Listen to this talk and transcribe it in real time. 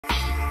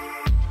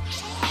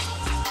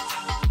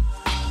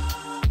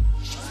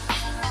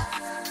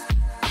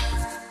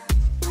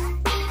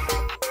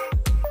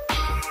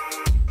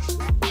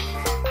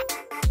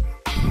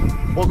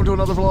Welcome to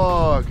another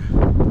vlog.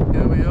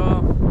 Here we are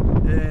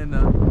in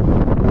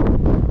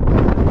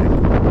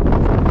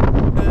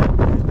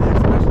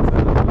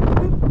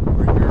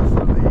We're here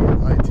for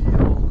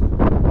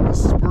the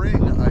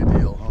spring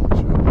ideal home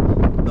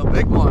show. the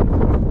big one.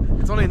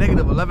 It's only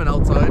 -11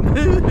 outside.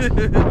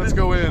 Let's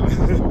go in.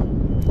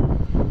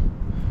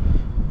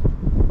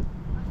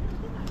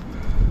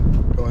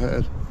 Go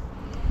ahead.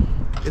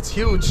 It's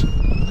huge.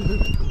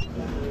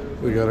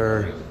 We got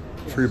our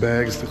free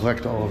bags to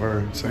collect all of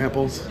our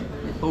samples.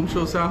 Home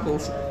show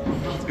samples.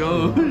 Let's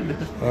go.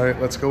 All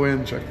right, let's go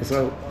in. Check this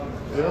out.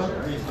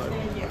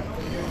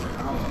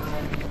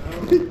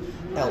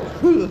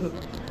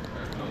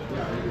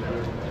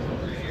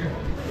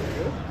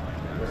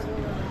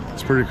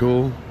 It's pretty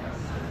cool.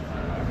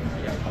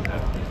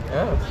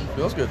 Yeah,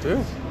 feels good too.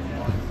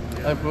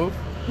 I approve.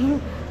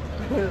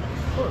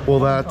 Will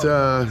that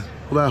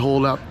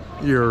hold up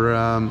your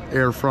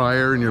air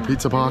fryer and your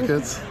pizza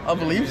pockets? I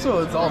believe so.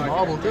 It's all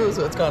marble too,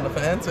 so it's kind of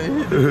fancy.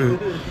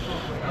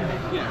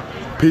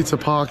 Pizza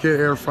pocket,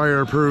 air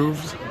fryer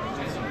approved.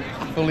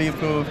 Fully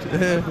approved.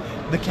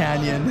 The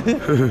Canyon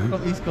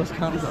from East Coast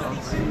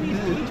Countertops. Here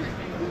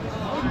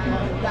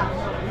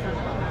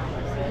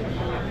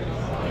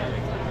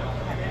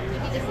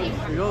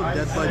we go,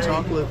 Dead by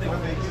Chocolate.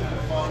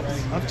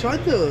 I've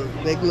tried the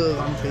regular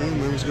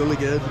thing, it was really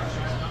good.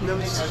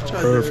 Never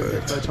tried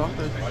Perfect. the Dead by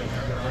Chocolate.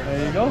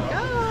 There you go.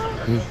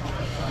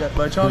 Dead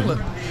by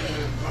Chocolate.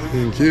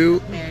 Thank you.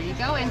 There you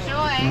go,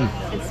 enjoy.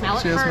 And smell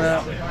it Cheers, first.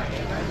 Matt.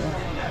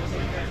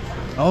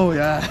 Oh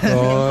yeah.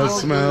 Oh, that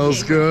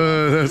smells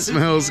good. That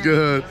smells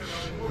good.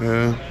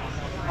 Yeah.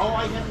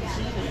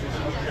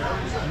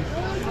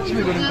 It's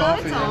really good in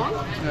coffee.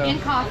 Yeah. In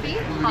coffee,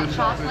 hot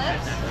chocolate,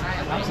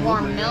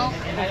 warm milk,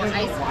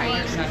 ice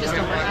cream, just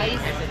over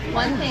ice.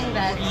 One thing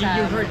that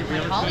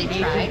Holly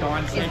tried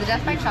is the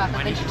Death by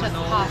Chocolate. Then she took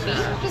coffee,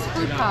 just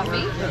brewed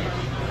coffee,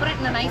 put it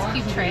in an ice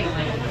cube tray,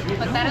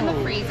 put that in the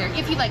freezer,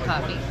 if you like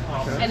coffee,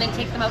 and then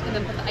take them out and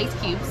then put the ice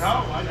cubes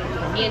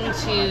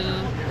into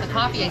the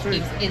coffee ice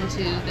cubes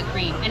into the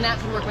cream. And that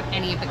can work with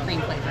any of the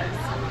cream flavors.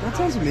 That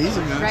sounds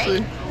amazing, actually.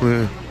 Right?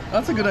 Yeah.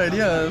 That's a good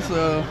idea.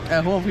 So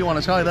at home, if you want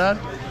to try that,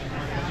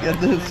 get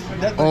this.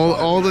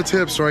 All the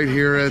tips right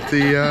here at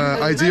the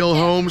Ideal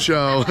Home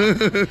Show.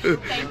 Thank you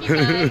guys.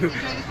 Enjoy the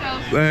show.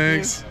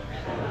 Thanks.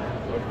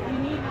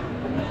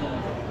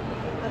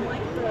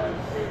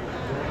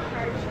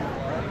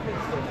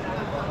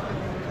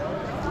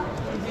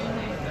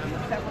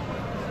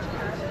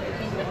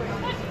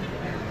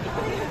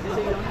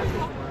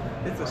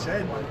 It's a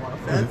shed, a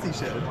fancy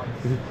shed.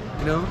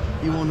 You know,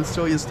 you want to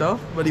store your stuff,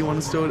 but you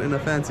want to store it in a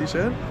fancy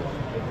shed.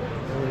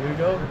 There you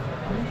go.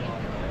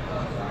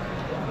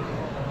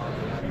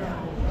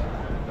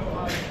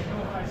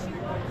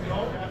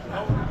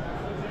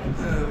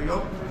 There we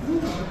go.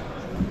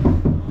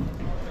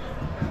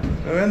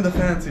 We're in the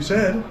fancy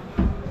shed.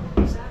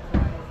 It's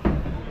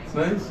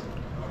nice.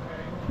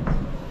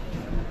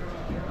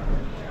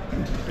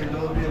 Big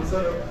little being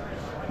set up.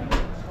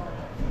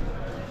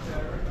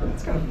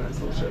 It's kind of a nice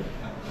little shed.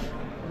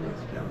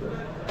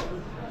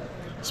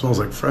 Smells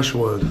like fresh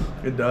wood.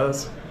 It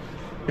does.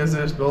 Guess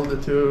they just built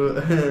it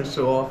to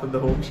show off at the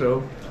home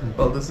show.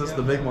 Well, this is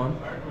the big one.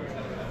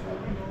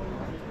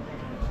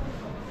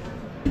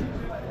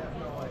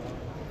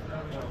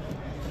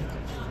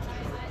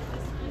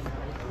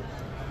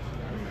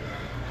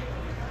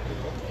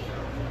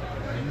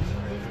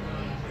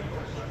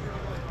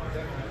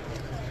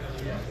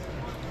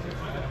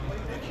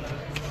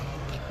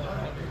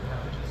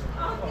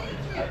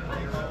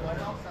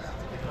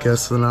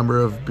 Guess the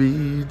number of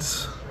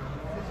beads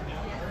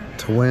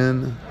to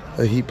win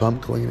a heat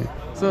pump cleaning.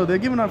 So they're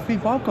giving out free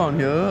popcorn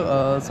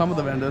here, some of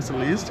the vendors at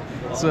least.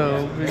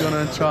 So we're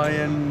gonna try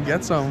and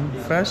get some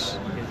fresh,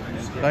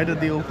 right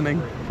at the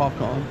opening,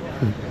 popcorn.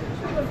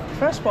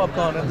 Fresh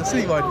popcorn at the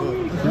citywide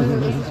booth.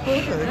 This is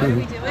perfect. What are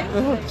we doing?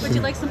 Would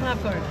you like some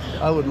popcorn?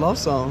 I would love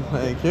some,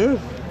 thank you.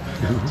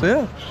 So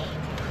yeah,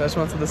 fresh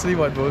ones at the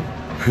citywide booth.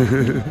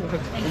 And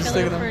fill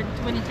it for to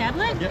win a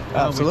tablet? Yeah,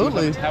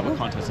 Absolutely. We do have a tablet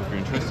contest if you're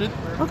interested.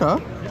 Okay,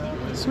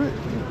 sweet.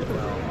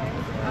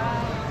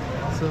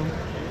 So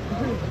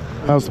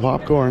How's the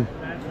popcorn?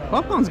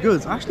 popcorn's good.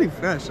 It's actually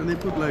fresh, and they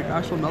put like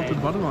actual melted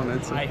butter on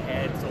it. So I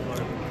had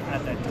solar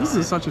at that time. this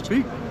is such a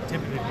treat.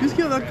 Just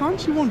get that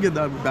conch. You won't get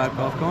that with bad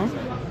popcorn.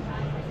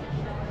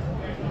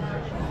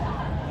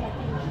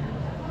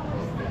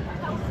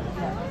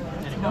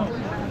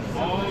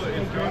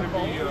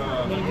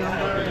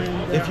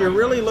 If you're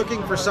really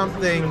looking for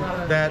something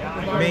that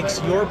makes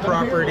your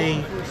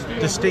property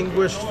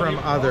distinguished from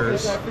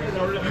others,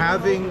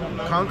 having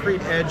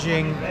concrete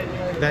edging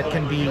that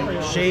can be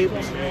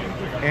shaped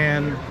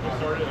and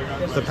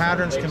the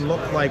patterns can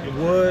look like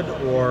wood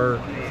or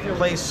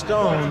clay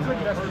stone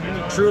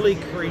truly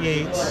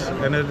creates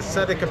an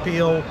aesthetic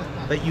appeal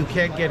that you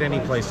can't get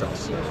anyplace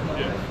else.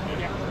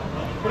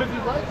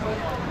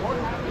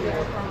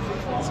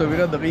 So we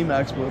got the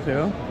Remax booth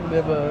here. They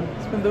have a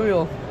spin the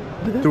wheel.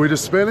 Do we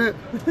just spin it?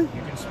 You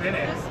can spin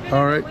it.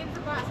 All right.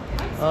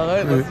 All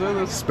right, let's do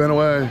this. Spin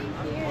away.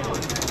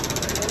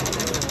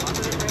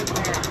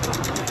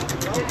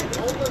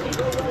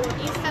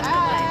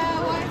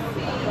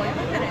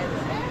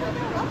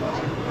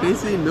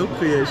 Casey Milk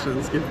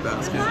Creations gift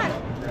basket.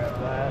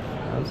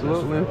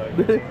 Absolutely.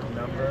 Okay.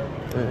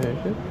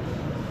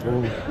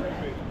 Oh.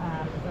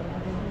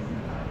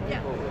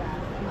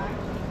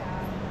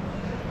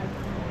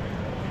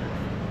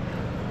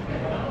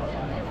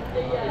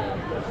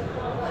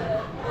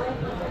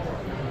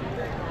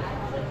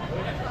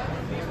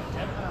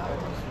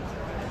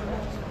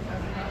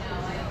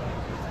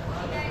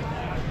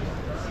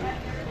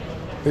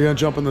 You gonna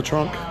jump in the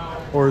trunk?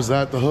 Or is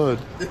that the hood?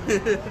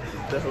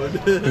 The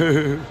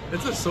hood.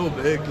 It's just so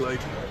big, like,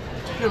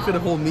 you can fit a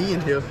whole me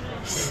in here.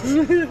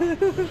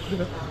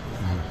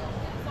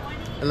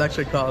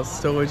 Electric cars,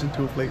 storage in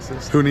 2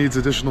 places. Who needs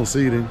additional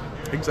seating?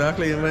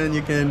 Exactly, and then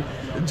you can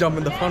jump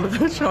in the front of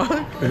the truck.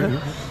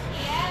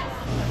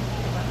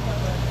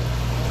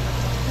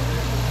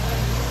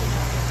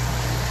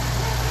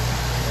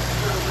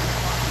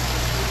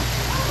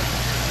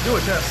 Do a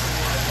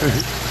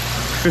test.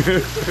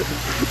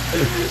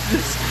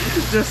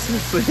 just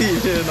to see,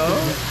 you know.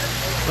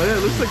 But yeah,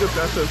 it looks like a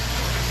pressure.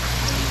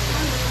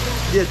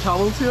 Yeah,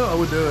 towels here, I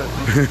would do it.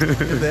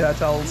 If they had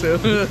towels here.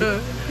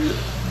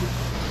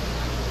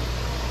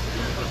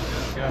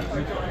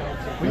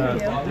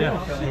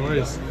 Yeah, no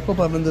worries. Hope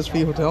I'm in this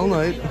free hotel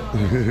night.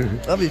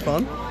 That'd be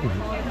fun.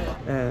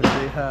 And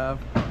they have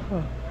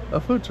a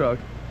food truck,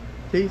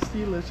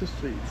 Tastylicious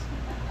Treats.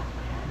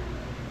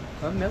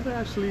 I've never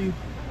actually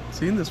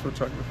seen this food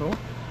truck before,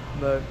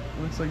 but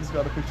looks like it's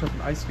got a picture of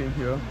an ice cream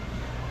here.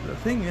 The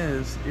thing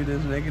is, it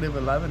is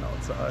 -11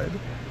 outside.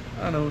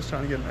 I don't know who's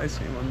trying to get an ice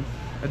cream on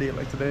a day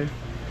like today,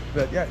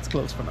 but yeah, it's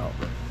closed for now.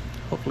 But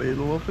hopefully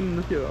it'll open in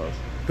a few hours.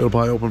 It'll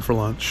probably open for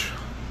lunch.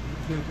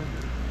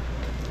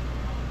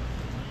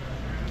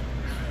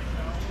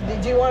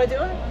 Did you want to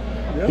do it?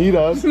 Yeah. He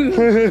does.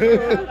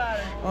 Here,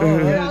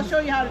 I'll show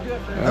you how to do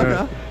it first.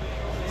 Okay.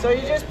 So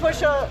you just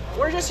push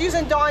we're just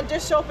using Dawn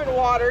dish soap and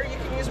water. You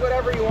can use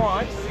whatever you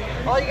want.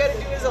 All you got to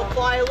do is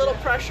apply a little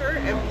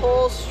pressure and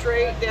pull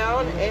straight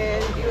down,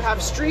 and you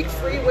have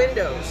streak-free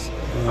windows.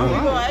 You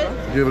go ahead.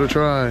 Give it a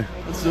try.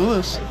 Let's do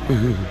this.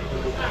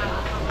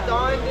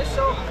 Dawn dish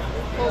soap,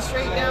 pull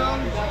straight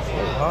down.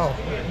 Wow.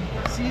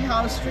 See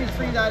how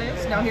streak-free that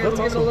is? Now here, let's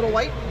give it a little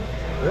wipe.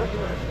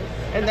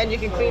 And then you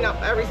can clean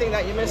up everything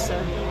that you missed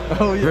there.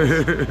 Oh yeah.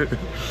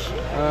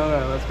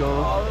 Alright, let's go.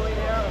 All the way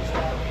down.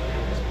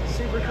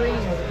 Super clean.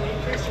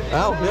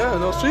 Ow, yeah,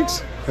 no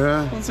streaks.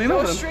 Yeah. Don't see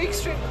No nothing.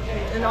 streaks,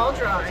 and all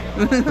dry.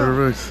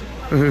 Perfect.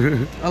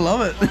 I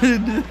love it.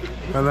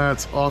 And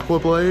that's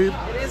AquaBLADE.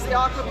 It is the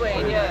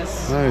AquaBLADE,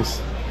 yes.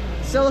 Nice.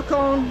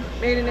 Silicone,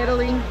 made in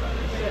Italy.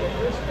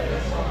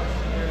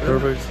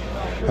 Perfect.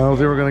 I don't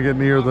think we're gonna get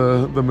near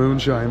the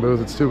moonshine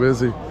booth. It's too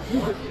busy.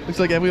 Looks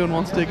like everyone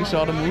wants to take a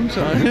shot of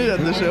moonshine at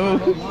the show.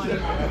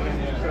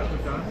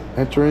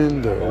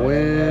 Entering to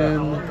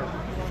win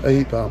a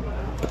heat pump.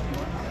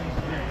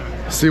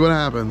 See what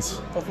happens.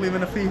 Hopefully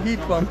win a free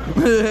heat pump.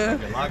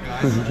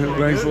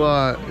 Thanks a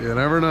lot. You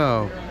never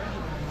know.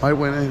 Might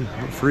win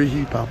a free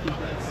heat pump.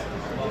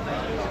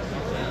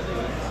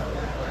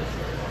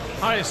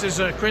 Hi, this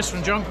is Chris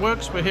from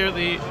Junkworks. We're here at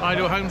the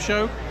Ideal Home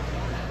Show.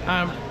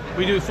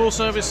 We do full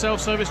service,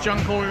 self-service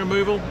junk hauling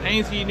removal.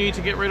 Anything you need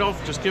to get rid of,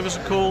 just give us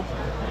a call.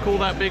 Call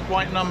that big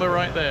white number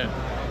right there.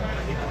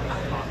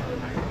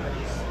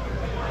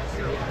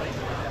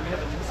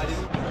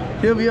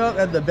 Here we are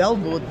at the Bell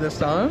booth this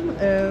time,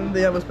 and they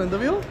have a spindle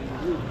wheel.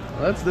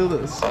 Let's do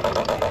this.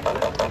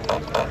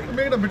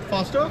 Make it a bit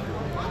faster.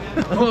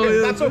 Oh,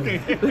 yeah. That's okay.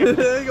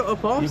 There you go, a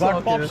pop You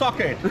socket. got pop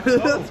socket.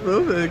 That's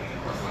perfect.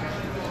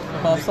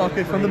 Pop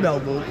socket from the Bell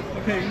booth.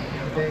 Okay.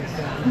 Do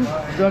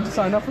you have to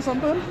sign up for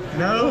something?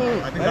 No,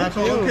 I think that's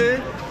all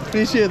okay.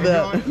 Appreciate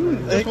that. Just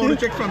Thank want you.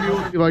 to check from you.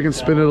 If I can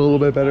spin it a little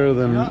bit better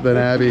than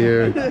Abby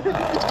here. I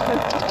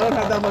don't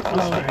have that much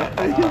power.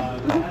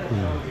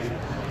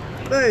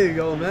 There you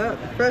go, Matt.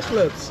 Fresh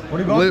lips. What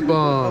do you got? Lip A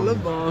balm.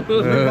 lip balm.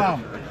 Lip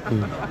balm.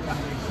 Can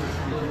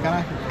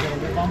I get a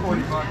lip balm?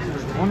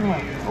 One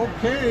more.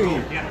 Okay.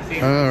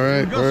 All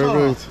right,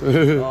 perfect.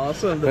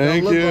 Awesome. The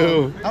Thank Bell lip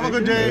you. Have a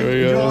good day. There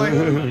we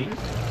Enjoy. go.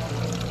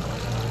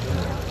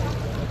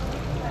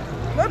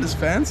 That is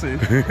fancy.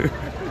 It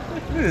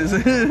is.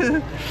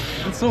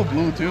 It's so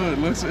blue too. It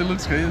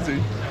looks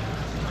crazy.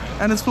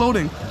 And it's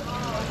floating.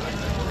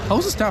 How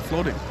is this tap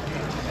floating?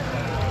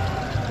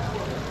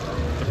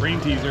 The brain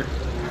teaser.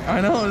 I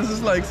know, this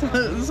is like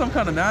this is some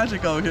kind of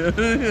magic out here.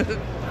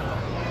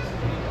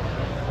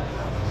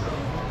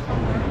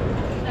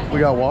 We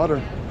got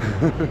water.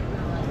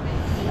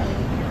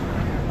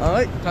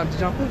 Alright, time to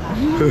jump in.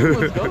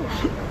 Let's go.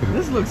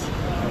 This looks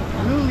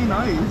really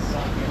nice.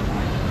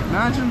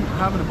 Imagine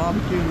having a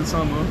barbecue in the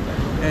summer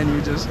and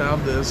you just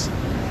have this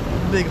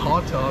big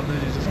hot tub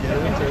that you just get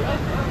into.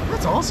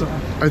 That's awesome.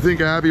 I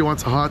think Abby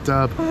wants a hot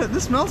tub.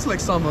 This smells like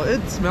summer.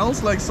 It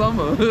smells like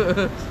summer.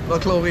 Well,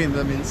 chlorine,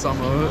 that means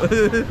summer.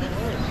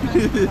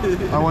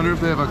 I wonder if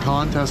they have a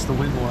contest to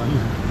win one.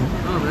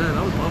 Oh man,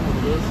 I would love one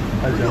of this.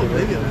 I Look how doubt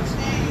big it. it is.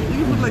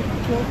 You can put like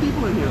 12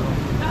 people in here.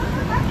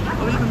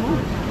 Or even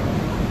more.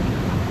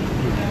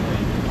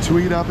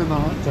 Tweet up in the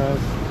hot tub.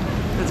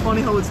 It's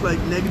funny how it's like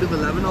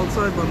 -11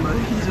 outside, but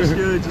like just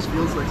here it just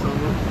feels like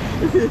summer.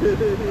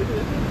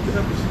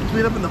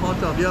 Tweet up in the hot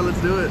tub. Yeah, let's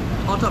do it.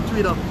 Hot tub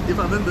tweet up if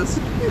I'm in this.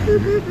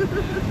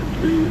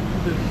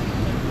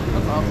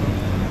 That's awesome.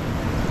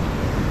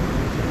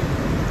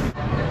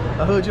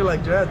 I heard you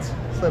like jets,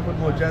 so I put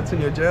more jets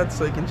in your jets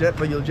so you can jet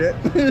while you'll jet.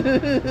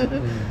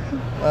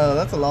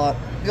 That's a lot.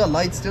 You got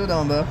lights too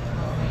down there.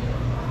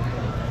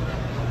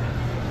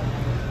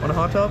 Want a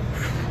hot tub?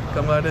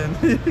 Come right in.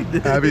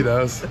 Abby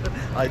does.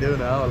 I do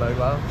now, like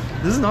wow.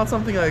 This is not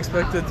something I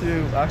expected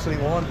to actually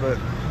want, but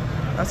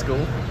that's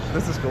cool.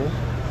 This is cool.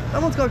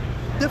 That one's got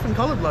different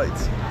colored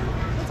lights.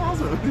 That's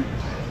awesome.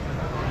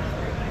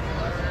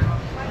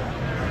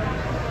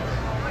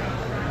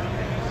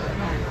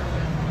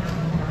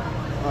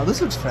 Oh,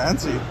 this looks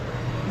fancy. Is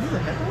this a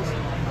headrest?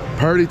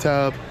 Party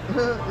tub. It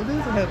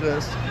is a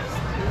headrest.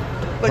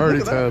 Like,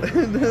 Party tub.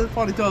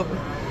 Party tub.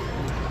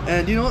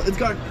 And you know, it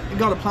got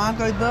a plant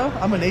right there.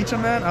 I'm a nature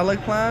man. I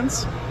like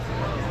plants.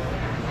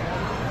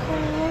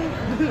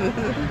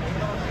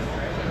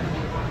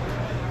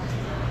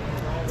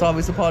 It's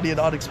always a party at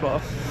Arctic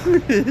Spa.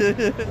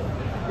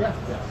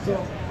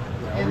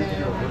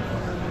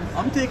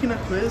 I'm taking a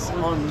quiz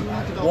on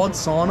what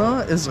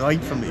sauna is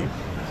right for me.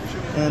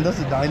 And there's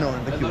a dyno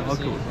in the QR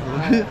code.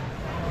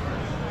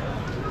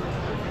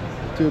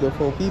 2 to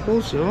 4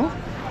 people, sure.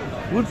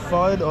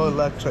 Wood-fired or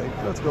electric?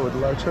 Let's go with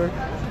electric.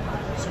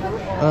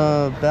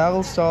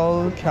 Barrel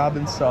style,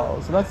 cabin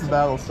style. So that's the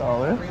barrel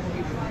style, eh?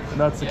 And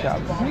that's the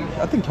cabin.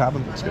 I think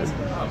cabin looks good.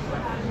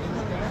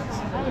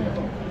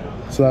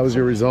 So that was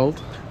your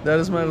result? That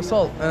is my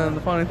result. And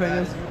the funny thing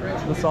is,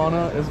 the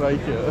sauna is right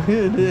here.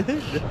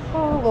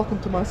 Oh, welcome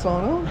to my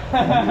sauna.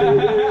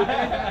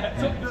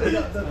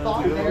 The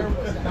thought there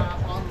was not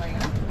on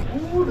land.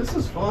 Ooh, this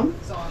is fun.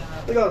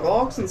 They got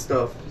rocks and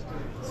stuff.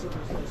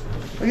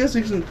 I guess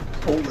you can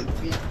hold like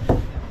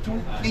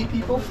 8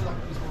 people.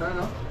 I don't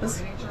know.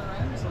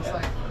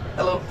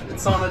 Hello,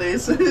 it's sauna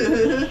days.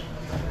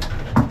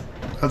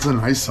 That's a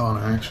nice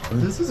sauna,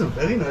 actually. This is a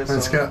very nice sauna.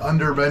 It's got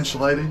under bench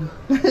lighting.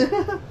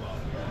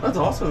 That's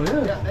awesome,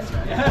 yeah.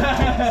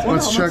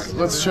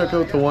 Let's check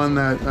out the one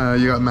that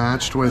you got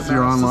matched with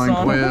your online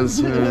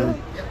quiz. There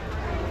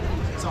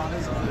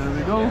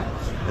we go.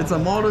 It's a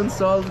modern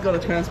style. It's got a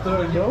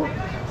transparent door.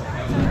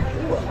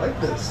 Ooh, I like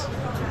this.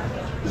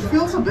 It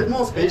feels a bit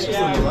more spacious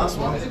than the last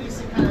one.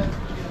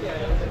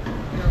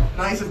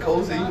 Nice and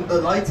cozy.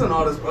 The lights are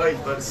not as bright,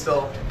 but it's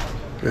still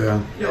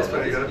feels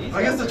pretty good.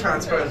 I guess the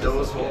transparent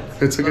door is cool.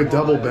 It's like a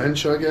double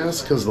bench, I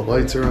guess, because the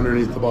lights are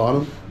underneath the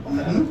bottom.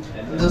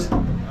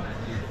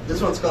 This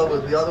one's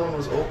covered. The other one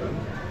was open.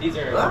 I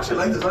actually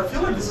like this. I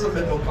feel like this is a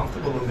bit more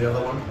comfortable than the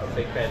other one. A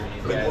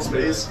bit more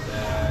space.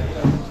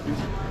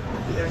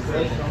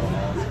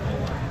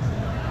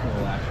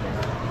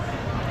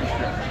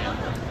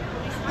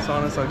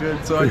 Saunas are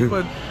good. So I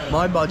put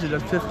my budget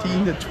at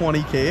 15 to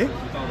 20K,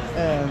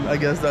 and I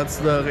guess that's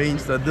the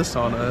range that this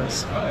sauna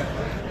is.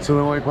 So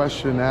the only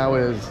question now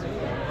is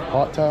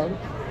hot tub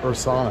or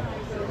sauna?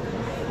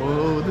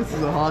 Oh, this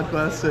is a hard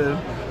question.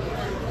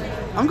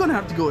 I'm gonna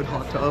have to go with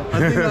hot tub. I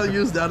think I'll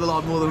use that a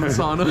lot more than the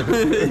sauna.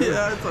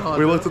 Yeah, it's a hot tub.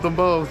 We looked at them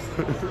both.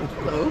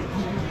 Hello.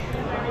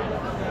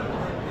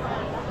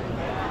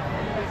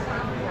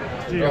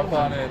 Jump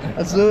on it.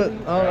 Let's do it.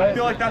 All right. I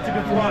feel like that's a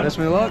good one. Wish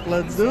me luck.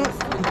 Let's do it.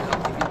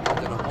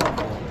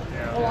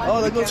 Oh,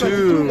 that goes like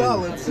 2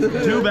 ballots.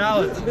 2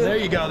 ballots. There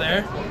you go.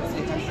 There.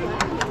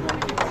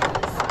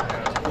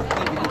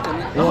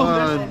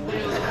 1.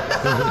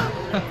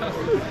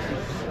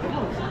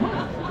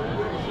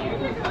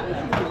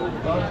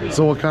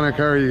 So what kind of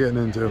car are you getting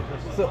into?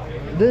 So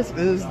this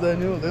is the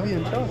new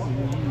Aliant truck,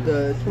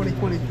 the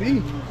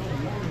 2023,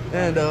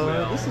 and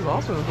this is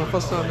awesome. It's my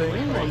first time being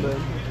in one.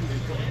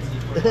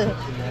 Then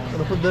I'm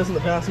gonna put this in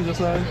the passenger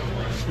side.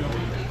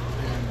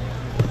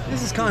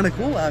 This is kind of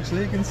cool,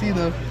 actually. You can see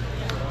the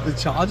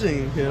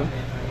charging here.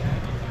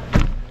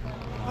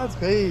 That's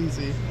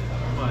crazy.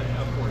 I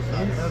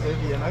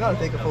gotta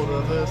take a photo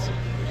of this.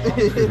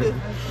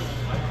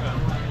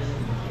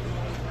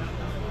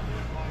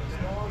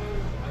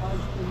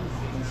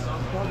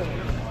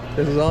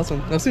 This is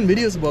awesome. I've seen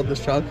videos about this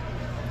truck.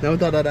 Never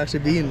thought I'd actually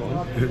be in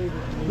one.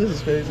 This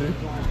is crazy.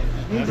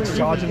 It's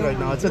charging right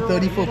now. It's at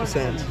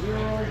 34%.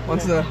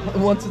 Once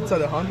it's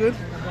at 100,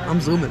 I'm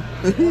zooming.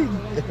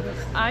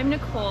 I'm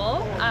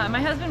Nicole.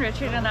 My husband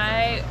Richard and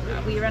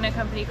we run a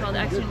company called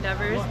X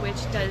Endeavors,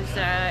 which does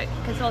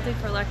consulting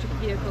for electric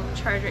vehicle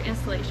charger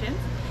installations.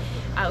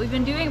 We've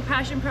been doing a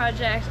passion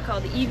project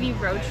called the EV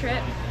Road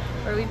Trip,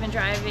 where we've been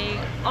driving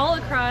all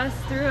across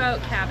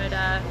throughout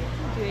Canada,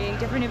 doing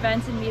different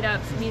events and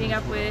meetups, meeting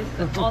up with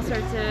all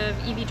sorts of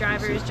EV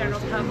drivers, general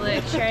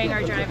public, sharing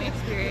our driving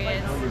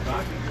experience.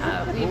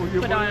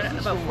 We've put on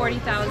about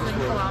 40,000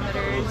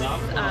 kilometers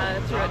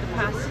throughout the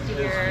past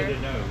year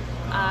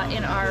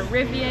in our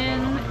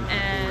Rivian,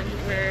 and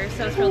we're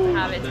so thrilled to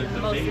have it. It's been the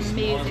most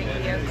amazing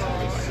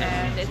vehicle,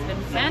 and it's been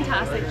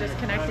fantastic just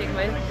connecting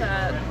with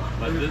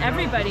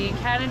everybody in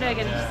Canada,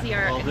 getting to see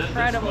our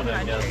incredible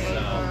country.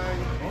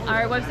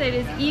 Our website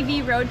is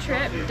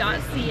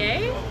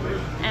evroadtrip.ca,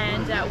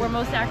 and we're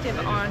most active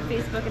on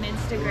Facebook and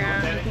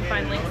Instagram. You can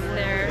find links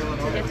there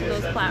to get to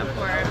those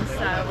platforms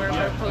where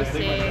we're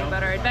posting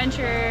about our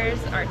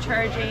adventures, our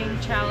charging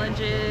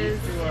challenges,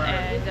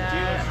 and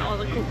all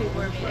the cool people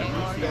we're meeting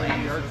along the way.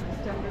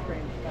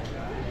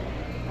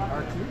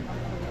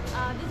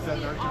 This is the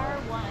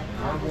R1.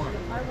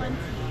 R1T.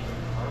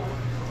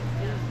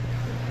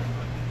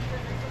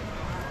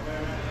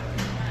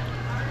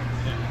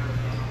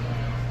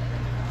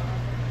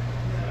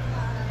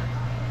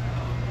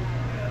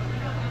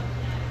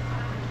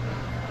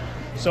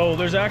 So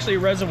there's actually a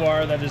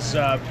reservoir that is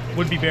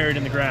would be buried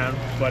in the ground,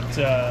 but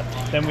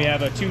then we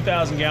have a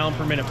 2,000 gallon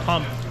per minute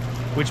pump,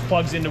 which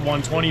plugs into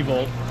 120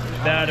 volt.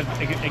 That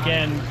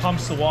again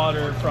pumps the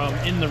water from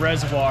in the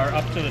reservoir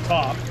up to the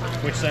top,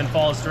 which then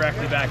falls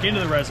directly back into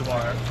the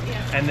reservoir,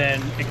 and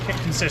then it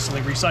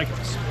consistently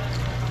recycles.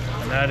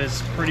 And that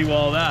is pretty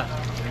well that.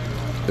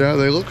 Yeah,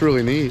 they look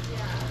really neat.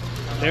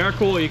 They are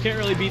cool. You can't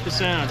really beat the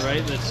sound,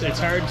 right? It's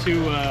hard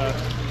to,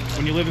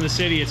 when you live in the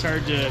city, it's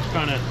hard to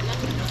kind of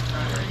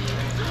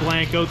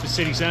blank out the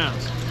city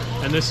sounds.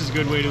 And this is a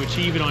good way to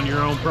achieve it on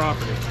your own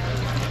property.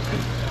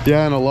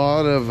 Yeah, and a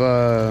lot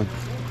of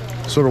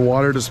sort of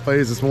water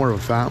displays, it's more of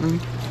a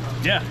fountain.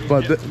 Yeah.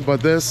 But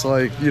but this,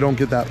 like, you don't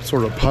get that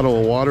sort of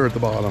puddle of water at the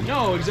bottom.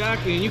 No,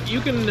 exactly. And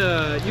you can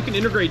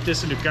integrate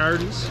this into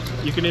gardens.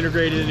 You can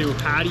integrate it into a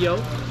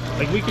patio.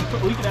 Like we could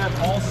have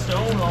all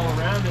stone all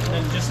around it, and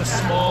then just a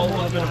small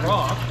little bit of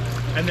rock,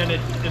 and then it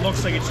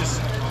looks like it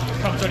just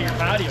comes out of your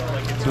patio.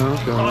 Like it's the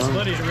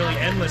possibilities are really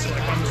endless when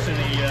it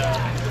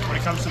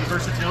comes to the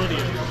versatility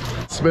of it.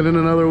 Spinning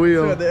another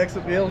wheel. So we got the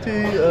Exit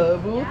Realty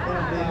booth,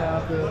 and they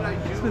have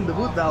the spin the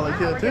booth ballot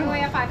here too. We're giving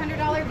away a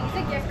 $500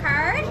 Visa gift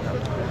card.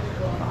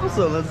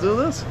 So let's do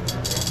this.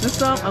 This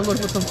time I'm going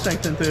to put some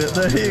strength into it.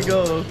 There you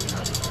go.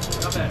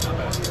 Not bad, not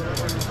bad.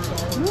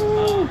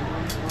 Woo.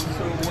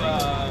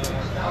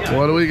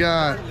 What do we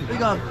got? We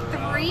got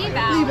 3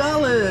 ballots. 3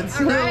 ballots.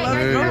 All right, Let's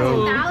there's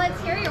go. some ballots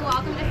here. You're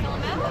welcome to fill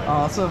them out.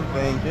 Awesome,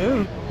 thank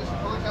you.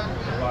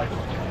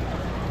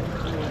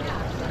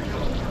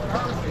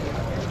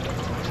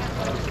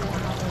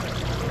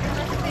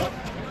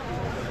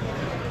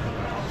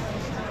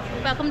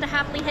 Welcome to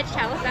Happily Hitched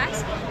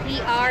Halifax.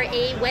 We are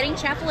a wedding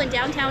chapel in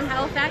downtown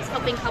Halifax,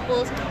 helping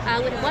couples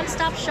with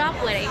one-stop shop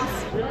weddings.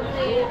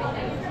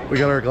 We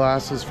got our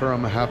glasses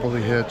from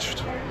Happily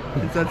Hitched.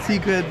 It's that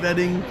secret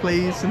wedding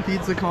place and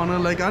pizza corner,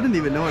 like I didn't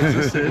even know it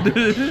existed.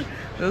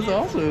 That's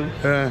awesome.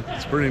 Yeah,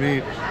 it's pretty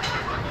neat.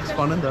 It's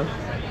fun enough.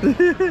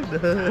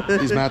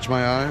 These match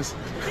my eyes.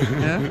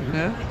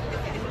 Yeah.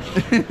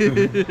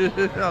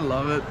 I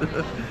love it.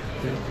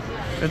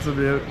 It's a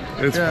beaut.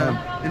 It's fun.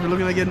 If you're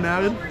looking at getting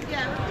married,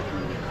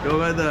 go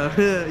right there.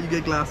 You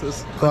get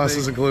glasses.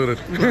 Glasses included.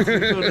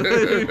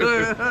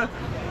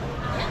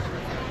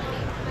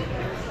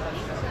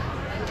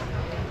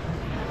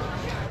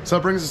 So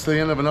that brings us to the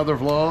end of another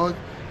vlog.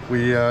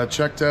 We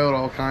checked out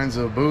all kinds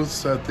of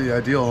booths at the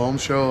Ideal Home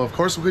Show. Of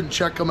course, we couldn't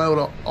check them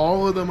out,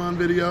 all of them on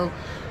video,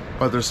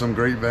 but there's some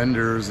great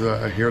vendors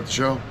here at the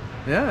show.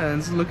 Yeah, and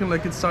it's looking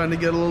like it's starting to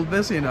get a little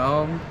busy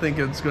now. I'm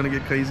thinking it's going to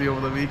get crazy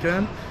over the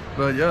weekend.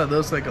 But yeah,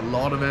 there's like a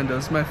lot of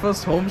vendors. My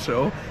first home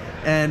show,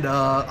 and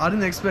I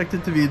didn't expect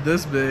it to be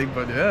this big,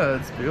 but yeah,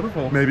 it's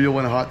beautiful. Maybe you'll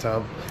win a hot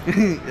tub.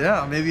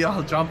 Yeah, maybe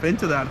I'll jump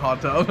into that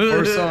hot tub.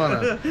 Or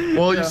sauna.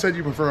 Well, you said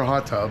you prefer a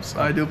hot tub. So.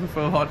 I do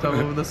prefer a hot tub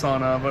over the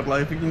sauna, but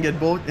like if you can get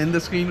both in the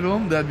screen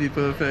room, that'd be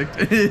perfect.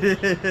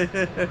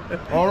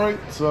 All right,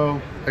 so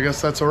I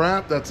guess that's a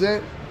wrap. That's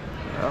it.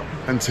 Yep.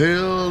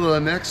 Until the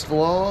next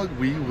vlog,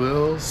 we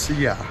will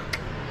see ya.